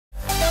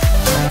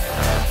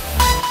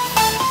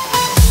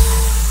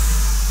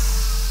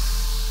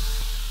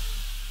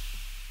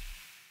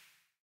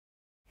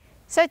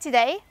So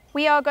today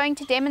we are going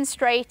to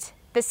demonstrate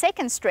the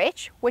second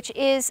stretch, which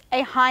is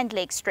a hind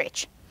leg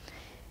stretch.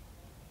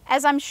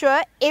 As I'm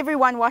sure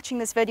everyone watching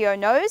this video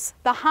knows,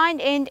 the hind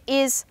end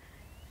is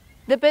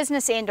the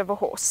business end of a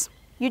horse.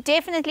 You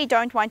definitely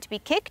don't want to be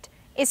kicked,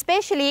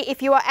 especially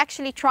if you are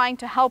actually trying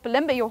to help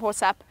limber your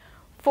horse up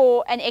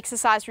for an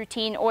exercise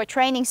routine or a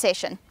training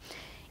session.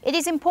 It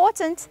is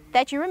important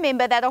that you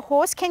remember that a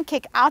horse can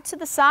kick out to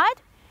the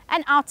side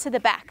and out to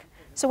the back.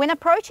 So when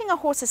approaching a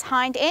horse's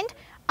hind end,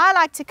 I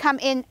like to come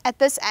in at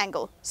this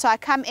angle. So I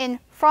come in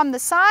from the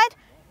side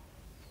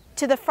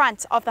to the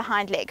front of the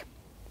hind leg.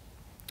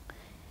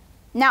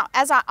 Now,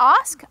 as I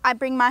ask, I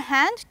bring my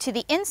hand to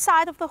the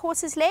inside of the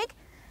horse's leg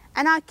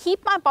and I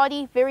keep my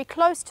body very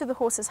close to the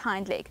horse's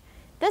hind leg.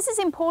 This is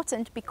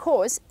important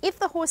because if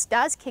the horse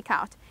does kick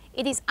out,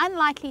 it is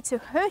unlikely to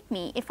hurt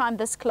me if I'm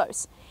this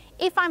close.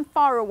 If I'm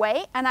far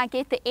away and I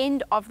get the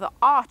end of the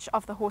arch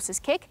of the horse's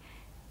kick,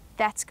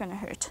 that's going to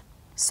hurt.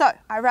 So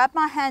I rub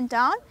my hand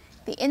down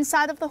the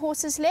inside of the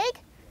horse's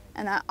leg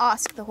and I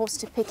ask the horse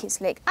to pick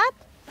his leg up.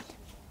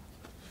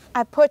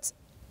 I put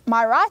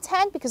my right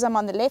hand, because I'm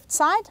on the left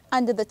side,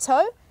 under the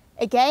toe.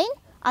 Again,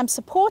 I'm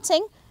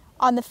supporting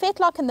on the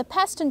fetlock and the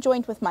pastern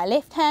joint with my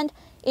left hand.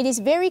 It is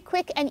very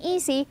quick and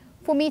easy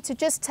for me to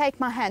just take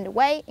my hand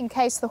away in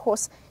case the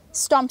horse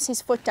stomps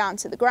his foot down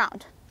to the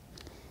ground.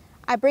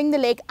 I bring the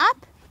leg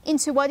up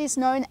into what is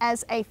known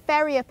as a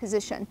farrier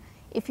position.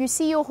 If you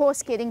see your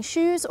horse getting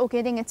shoes or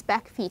getting its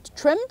back feet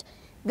trimmed,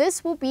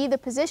 this will be the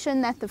position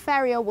that the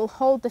farrier will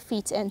hold the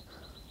feet in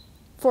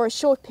for a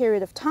short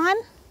period of time.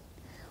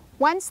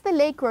 Once the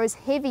leg grows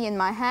heavy in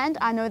my hand,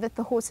 I know that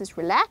the horse is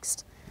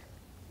relaxed.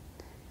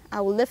 I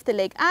will lift the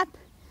leg up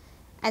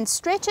and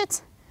stretch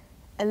it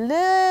a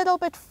little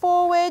bit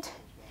forward,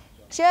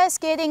 just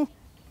getting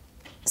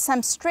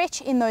some stretch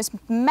in those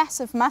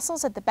massive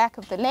muscles at the back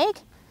of the leg.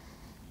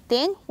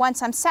 Then,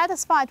 once I'm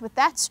satisfied with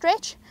that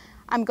stretch,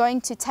 I'm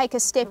going to take a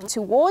step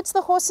towards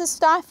the horse's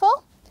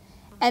stifle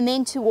and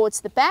then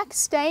towards the back,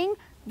 staying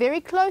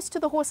very close to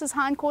the horse's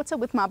hindquarter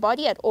with my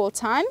body at all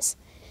times.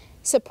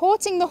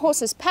 Supporting the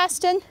horse's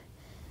pastern,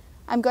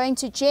 I'm going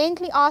to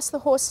gently ask the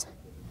horse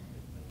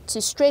to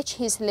stretch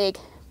his leg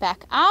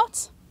back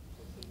out.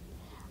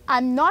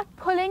 I'm not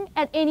pulling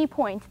at any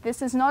point.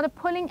 This is not a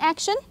pulling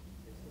action.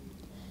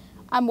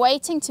 I'm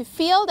waiting to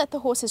feel that the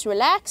horse is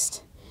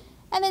relaxed,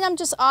 and then I'm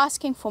just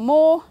asking for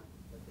more,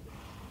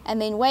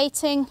 and then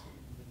waiting,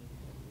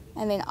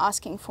 and then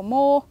asking for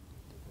more.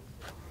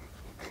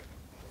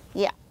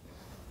 Yeah,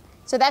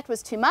 so that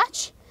was too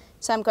much.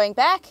 So I'm going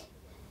back,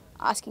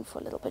 asking for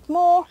a little bit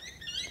more,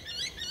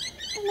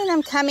 and then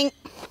I'm coming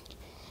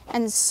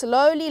and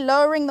slowly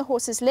lowering the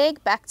horse's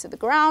leg back to the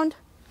ground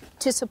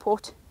to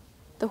support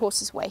the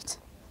horse's weight.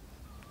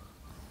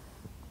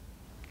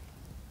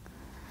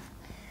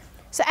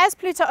 So as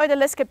Pluto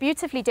Odalisca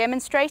beautifully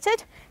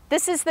demonstrated,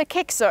 this is the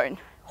kick zone.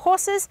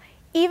 Horses,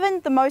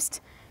 even the most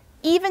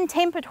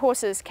even-tempered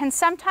horses, can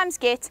sometimes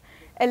get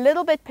a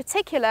little bit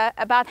particular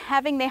about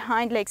having their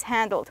hind legs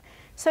handled.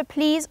 So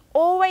please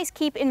always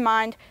keep in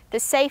mind the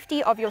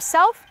safety of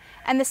yourself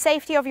and the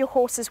safety of your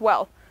horse as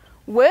well.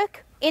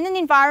 Work in an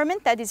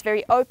environment that is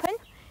very open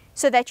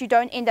so that you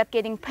don't end up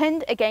getting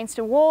pinned against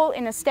a wall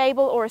in a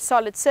stable or a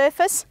solid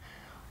surface.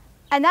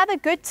 Another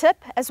good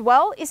tip as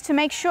well is to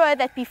make sure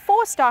that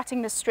before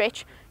starting the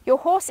stretch, your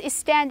horse is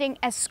standing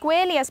as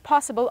squarely as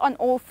possible on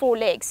all four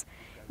legs.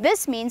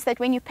 This means that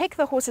when you pick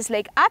the horse's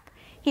leg up,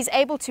 he's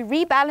able to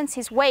rebalance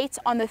his weight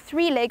on the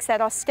three legs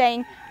that are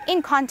staying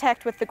in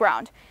contact with the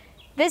ground.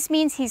 This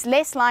means he's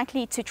less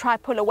likely to try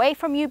pull away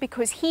from you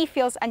because he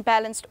feels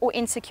unbalanced or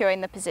insecure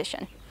in the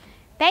position.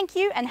 Thank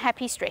you and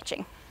happy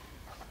stretching.